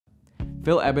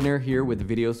Phil Ebner here with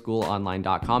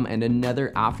videoschoolonline.com and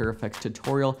another After Effects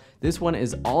tutorial. This one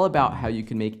is all about how you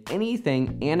can make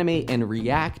anything animate and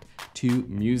react to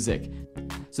music.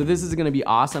 So this is going to be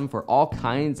awesome for all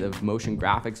kinds of motion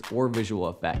graphics or visual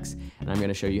effects. And I'm going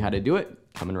to show you how to do it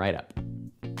coming right up.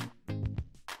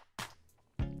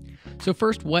 So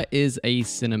first, what is a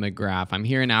Cinemagraph? I'm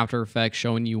here in After Effects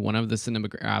showing you one of the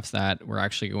Cinemagraphs that we're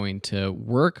actually going to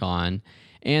work on.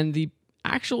 And the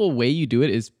actual way you do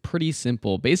it is pretty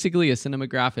simple. Basically, a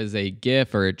Cinemagraph is a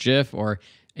GIF or a GIF or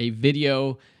a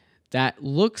video that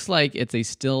looks like it's a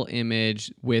still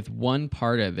image with one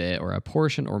part of it or a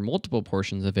portion or multiple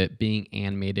portions of it being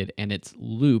animated, and it's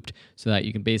looped so that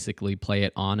you can basically play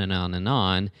it on and on and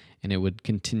on, and it would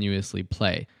continuously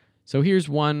play. So here's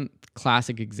one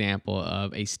classic example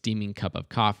of a steaming cup of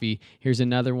coffee. Here's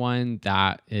another one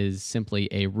that is simply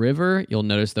a river. You'll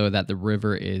notice though that the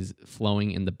river is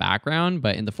flowing in the background,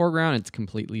 but in the foreground it's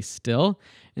completely still.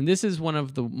 And this is one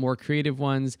of the more creative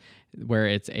ones where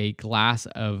it's a glass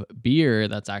of beer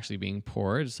that's actually being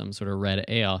poured, some sort of red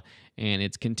ale, and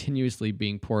it's continuously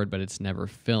being poured, but it's never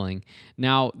filling.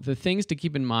 Now, the things to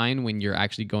keep in mind when you're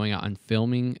actually going out and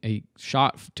filming a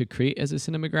shot to create as a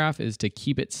Cinemagraph is to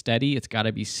keep it steady. It's got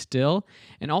to be still,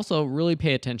 and also really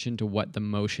pay attention to what the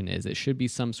motion is. It should be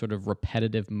some sort of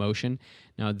repetitive motion.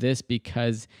 Now, this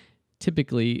because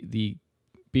typically the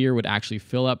beer would actually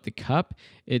fill up the cup.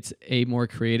 It's a more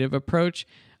creative approach.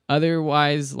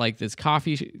 Otherwise, like this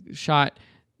coffee shot,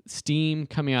 steam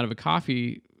coming out of a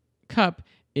coffee cup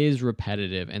is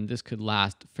repetitive, and this could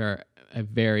last for a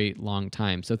very long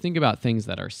time. So think about things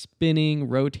that are spinning,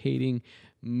 rotating,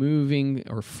 moving,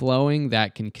 or flowing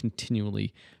that can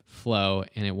continually flow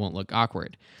and it won't look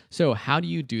awkward. So how do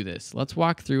you do this? Let's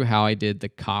walk through how I did the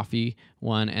coffee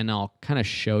one, and I'll kind of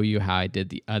show you how I did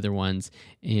the other ones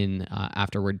in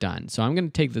after we're done. So I'm going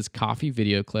to take this coffee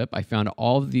video clip. I found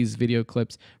all of these video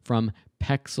clips from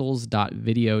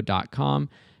pexels.video.com.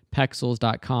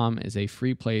 Pexels.com is a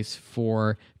free place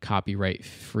for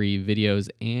copyright-free videos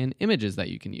and images that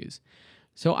you can use.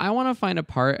 So I want to find a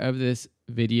part of this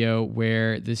video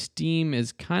where the steam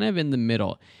is kind of in the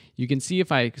middle. You can see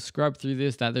if I scrub through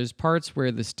this that there's parts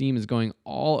where the steam is going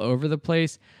all over the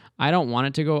place. I don't want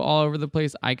it to go all over the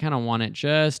place. I kind of want it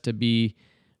just to be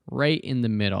right in the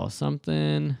middle.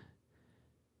 Something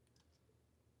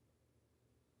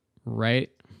right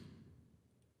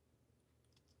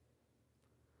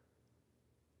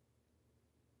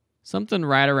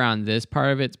around this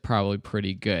part of it's probably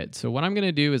pretty good. So what I'm going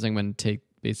to do is I'm going to take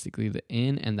basically the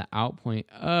in and the out point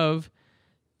of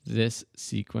this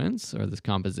sequence or this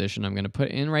composition. I'm going to put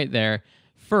in right there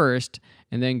first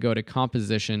and then go to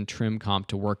composition, trim comp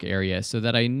to work area so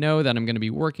that I know that I'm going to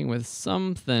be working with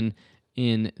something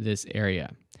in this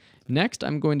area. Next,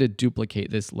 I'm going to duplicate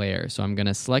this layer. So I'm going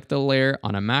to select the layer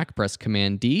on a Mac, press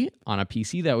Command D. On a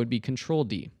PC, that would be Control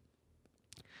D.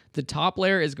 The top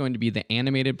layer is going to be the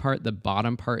animated part. The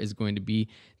bottom part is going to be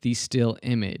the still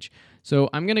image. So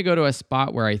I'm going to go to a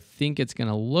spot where I think it's going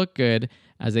to look good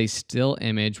as a still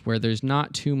image where there's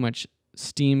not too much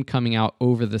steam coming out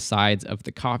over the sides of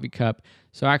the coffee cup.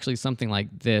 So actually something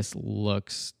like this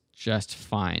looks just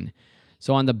fine.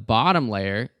 So on the bottom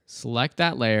layer, select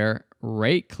that layer,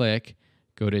 right click,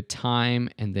 go to time,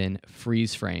 and then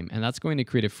freeze frame. And that's going to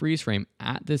create a freeze frame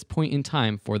at this point in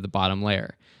time for the bottom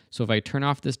layer. So if I turn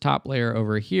off this top layer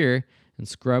over here and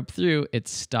scrub through,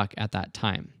 it's stuck at that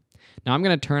time. Now I'm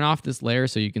going to turn off this layer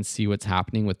so you can see what's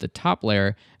happening with the top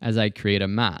layer as I create a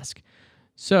mask.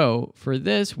 So for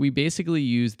this, we basically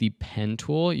use the pen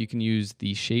tool. You can use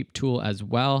the shape tool as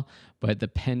well, but the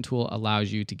pen tool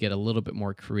allows you to get a little bit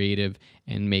more creative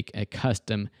and make a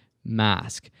custom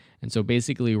mask. And so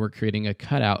basically we're creating a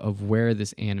cutout of where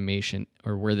this animation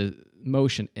or where the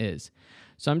motion is.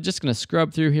 So I'm just going to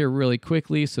scrub through here really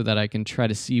quickly so that I can try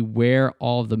to see where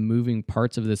all of the moving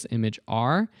parts of this image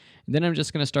are. And then I'm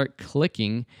just going to start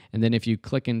clicking. And then if you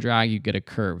click and drag, you get a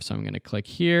curve. So I'm going to click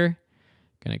here,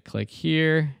 going to click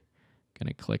here, going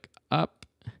to click up.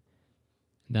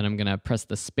 Then I'm going to press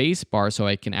the space bar so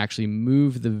I can actually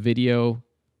move the video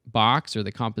box or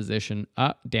the composition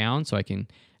up, down, so I can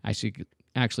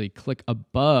actually click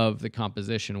above the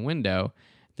composition window.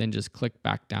 Then just click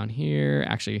back down here,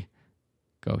 actually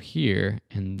go here,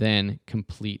 and then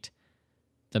complete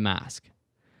the mask.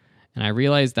 And I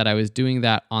realized that I was doing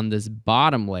that on this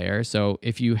bottom layer. So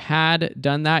if you had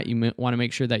done that, you want to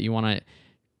make sure that you want to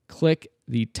click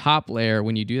the top layer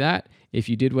when you do that. If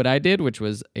you did what I did, which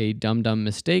was a dumb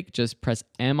mistake, just press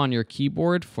M on your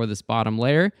keyboard for this bottom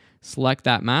layer, select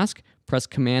that mask, press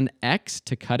Command X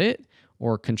to cut it,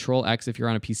 or Control X if you're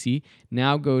on a PC.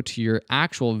 Now go to your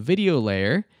actual video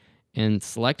layer and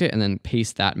select it and then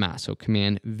paste that mask. So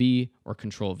Command V or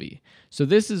Control V. So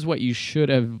this is what you should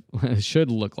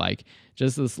look like.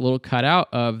 Just this little cutout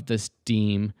of the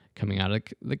steam coming out of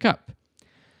the cup.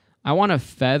 I want to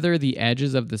feather the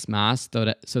edges of this mask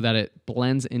so that it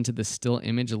blends into the still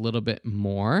image a little bit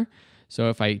more. So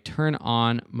if I turn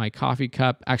on my coffee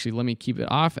cup, actually let me keep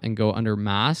it off and go under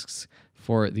masks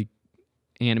for the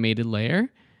animated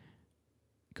layer.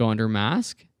 Go under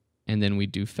mask, and then we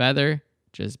do feather.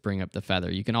 Just bring up the feather.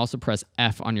 You can also press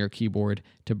F on your keyboard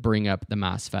to bring up the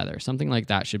mask feather. Something like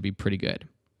that should be pretty good.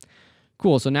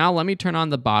 Cool, so now let me turn on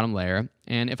the bottom layer.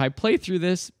 And if I play through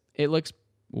this, it looks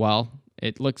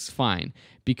fine.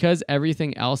 Because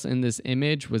everything else in this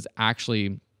image was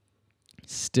actually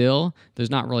still,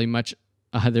 there's not really much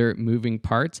other moving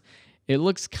parts. It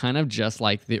looks kind of just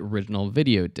like the original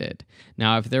video did.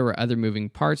 Now, if there were other moving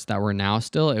parts that were now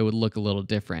still, it would look a little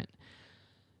different.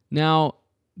 Now,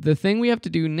 the thing we have to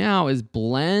do now is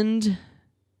blend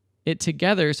it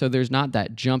together so there's not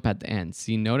that jump at the end.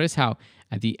 See, notice how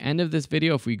at the end of this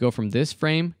video, if we go from this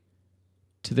frame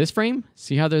to this frame,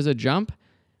 see how there's a jump?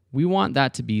 We want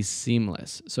that to be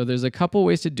seamless. So there's a couple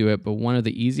ways to do it, but one of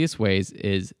the easiest ways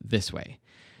is this way.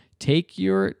 Take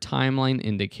your timeline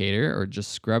indicator or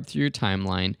just scrub through your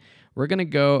timeline. We're gonna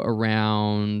go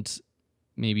around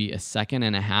maybe a second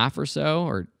and a half or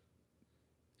so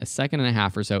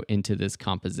into this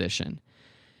composition.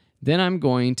 Then I'm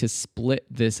going to split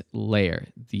this layer,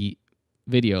 the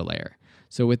video layer.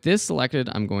 So with this selected,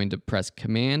 I'm going to press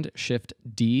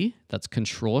Command-Shift-D. That's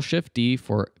Control-Shift-D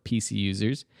for PC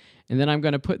users. And then I'm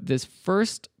going to put this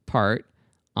first part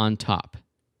on top.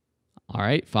 All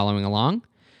right, following along.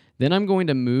 Then I'm going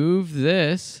to move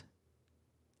this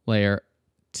layer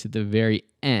to the very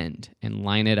end and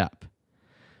line it up.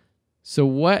 So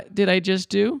what did I just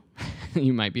do?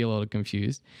 You might be a little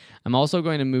confused. I'm also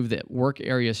going to move the work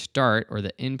area start or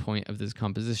the endpoint of this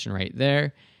composition right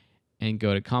there and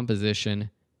go to Composition,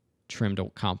 Trim to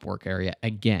Comp Work Area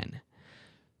again.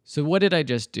 So what did I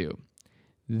just do?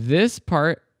 This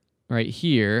part right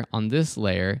here on this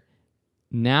layer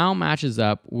now matches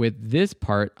up with this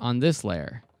part on this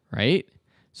layer, right?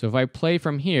 So if I play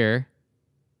from here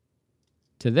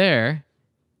to there,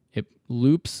 it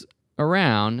loops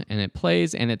around and it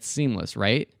plays and it's seamless,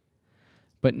 right?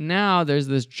 But now there's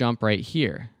this jump right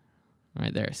here,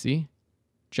 right there, see?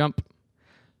 Jump.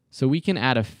 So we can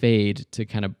add a fade to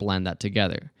kind of blend that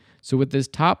together. So with this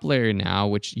top layer now,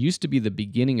 which used to be the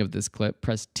beginning of this clip,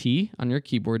 press T on your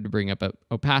keyboard to bring up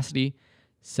opacity,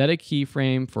 set a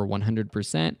keyframe for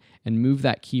 100%, and move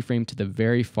that keyframe to the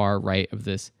very far right of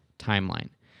this timeline.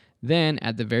 Then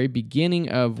at the very beginning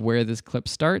of where this clip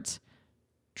starts,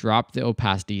 drop the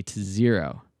opacity to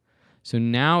 0. So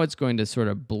now it's going to sort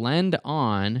of blend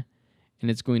on and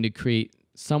it's going to create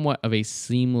somewhat of a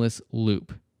seamless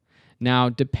loop. Now,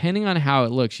 depending on how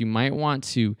it looks, you might want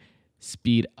to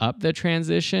speed up the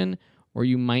transition or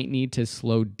you might need to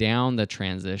slow down the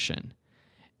transition.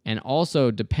 And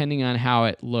also, depending on how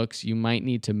it looks, you might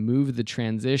need to move the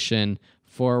transition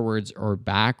forwards or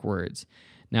backwards.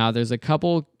 Now, there's a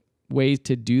couple ways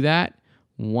to do that.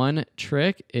 One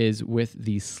trick is with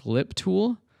the slip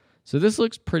tool. So this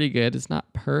looks pretty good. It's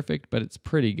not perfect, but it's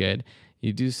pretty good.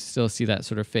 You do still see that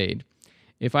sort of fade.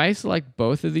 If I select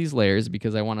both of these layers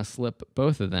because I want to slip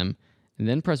both of them, and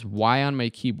then press Y on my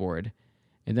keyboard,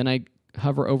 and then I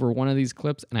hover over one of these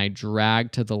clips and I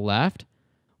drag to the left,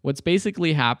 what's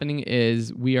basically happening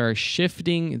is we are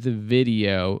shifting the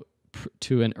video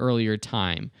to an earlier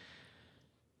time.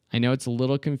 I know it's a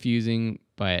little confusing,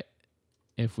 but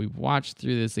if we watch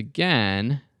through this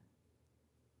again,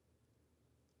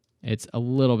 it's a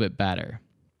little bit better.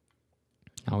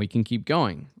 Now we can keep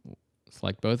going.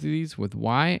 Select both of these with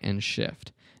Y and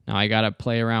Shift. Now I gotta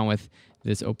play around with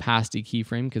this opacity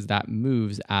keyframe because that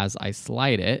moves as I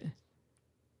slide it.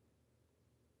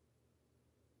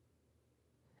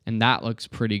 And that looks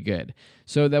pretty good.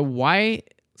 So the Y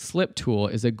slip tool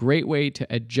is a great way to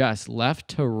adjust left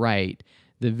to right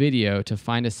the video to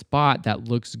find a spot that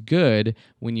looks good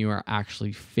when you are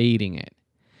actually fading it.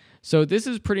 So this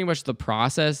is pretty much the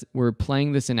process. We're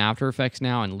playing this in After Effects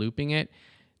now and looping it.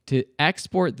 To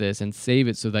export this and save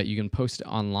it so that you can post it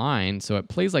online so it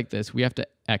plays like this, we have to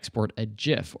export a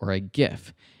GIF or a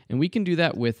GIF. And we can do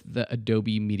that with the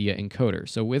Adobe Media Encoder.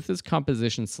 So with this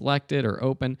composition selected or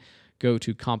open, go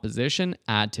to Composition,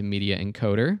 Add to Media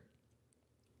Encoder.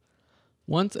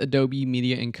 Once Adobe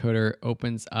Media Encoder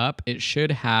opens up, it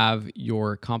should have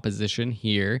your composition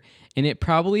here, and it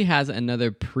probably has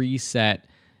another preset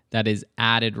that is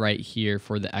added right here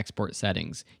for the export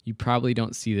settings. You probably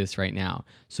don't see this right now.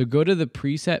 So go to the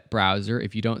preset browser.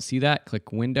 If you don't see that,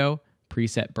 click Window,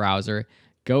 preset browser,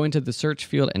 go into the search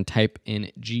field and type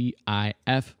in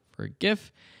GIF for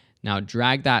GIF. Now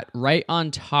drag that right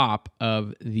on top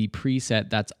of the preset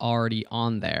that's already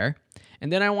on there.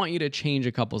 And then I want you to change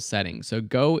a couple settings. So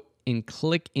go and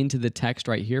click into the text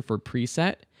right here for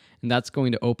preset, and that's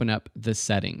going to open up the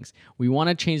settings. We want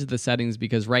to change the settings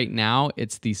because right now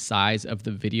it's the size of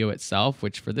the video itself,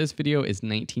 which for this video is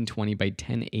 1920 by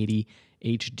 1080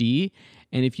 HD.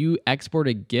 And if you export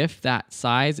a GIF that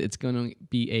size, it's going to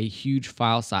be a huge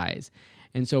file size.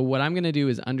 And so what I'm going to do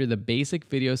is under the basic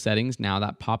video settings now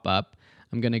that pop up,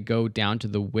 I'm going to go down to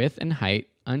the width and height,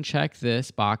 uncheck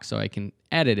this box so I can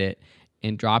edit it,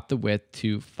 and drop the width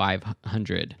to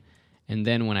 500. And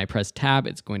then when I press tab,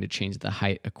 it's going to change the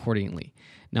height accordingly.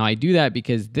 Now I do that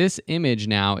because this image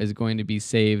now is going to be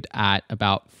saved at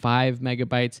about 5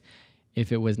 megabytes.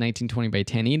 If it was 1920 by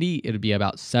 1080, it would be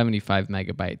about 75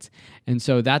 megabytes. And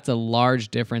so that's a large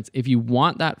difference. If you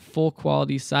want that full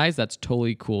quality size, that's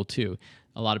totally cool too.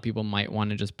 A lot of people might want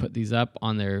to just put these up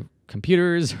on their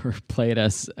computers or play it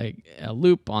as a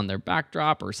loop on their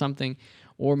backdrop or something,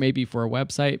 or maybe for a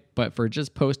website. But for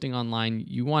just posting online,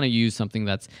 you want to use something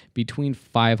that's between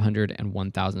 500 and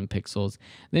 1000 pixels.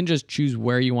 Then just choose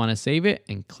where you want to save it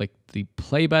and click the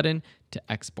play button to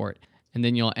export. And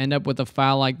then you'll end up with a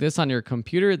file like this on your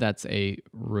computer that's a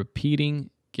repeating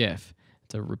GIF.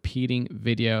 It's a repeating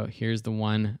video. Here's the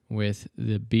one with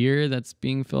the beer that's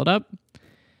being filled up.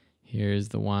 Here's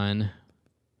the one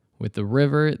with the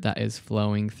river that is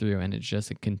flowing through, and it's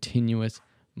just a continuous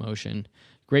motion.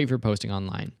 Great for posting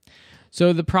online.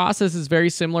 So the process is very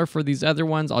similar for these other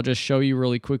ones. I'll just show you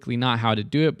really quickly, not how to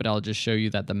do it, but I'll just show you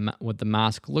that what the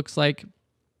mask looks like.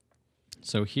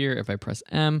 So here, if I press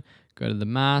M, go to the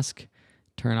mask,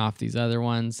 turn off these other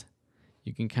ones,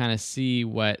 you can kind of see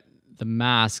what the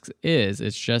mask is.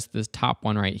 It's just this top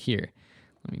one right here.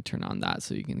 Let me turn on that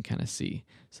so you can kind of see.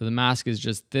 So the mask is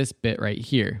just this bit right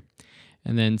here.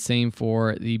 And then same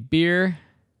for the beer.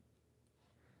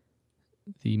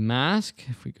 The mask,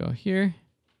 if we go here,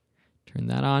 turn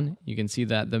that on, you can see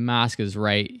that the mask is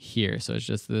right here. So it's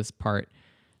just this part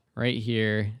right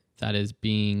here that is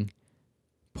being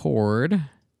poured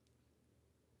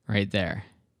right there.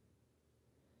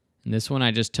 And this one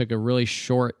I just took a really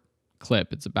short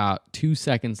clip. It's about 2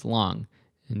 seconds long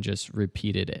and just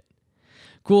repeated it.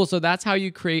 Cool, so that's how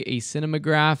you create a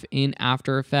Cinemagraph in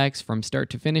After Effects from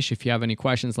start to finish. If you have any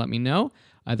questions, let me know.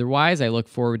 Otherwise, I look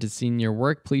forward to seeing your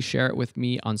work. Please share it with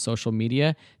me on social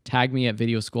media. Tag me at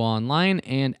Video School Online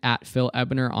and at Phil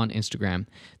Ebner on Instagram.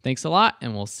 Thanks a lot,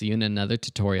 and we'll see you in another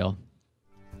tutorial.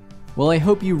 Well, I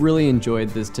hope you really enjoyed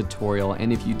this tutorial,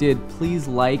 and if you did, please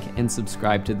like and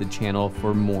subscribe to the channel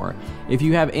for more. If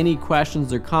you have any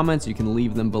questions or comments, you can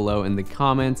leave them below in the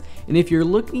comments. And if you're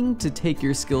looking to take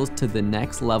your skills to the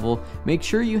next level, make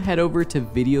sure you head over to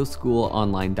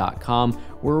videoschoolonline.com,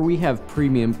 where we have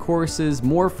premium courses,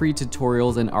 more free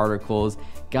tutorials and articles,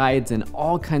 guides, and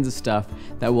all kinds of stuff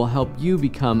that will help you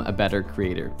become a better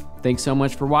creator. Thanks so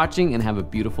much for watching, and have a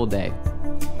beautiful day.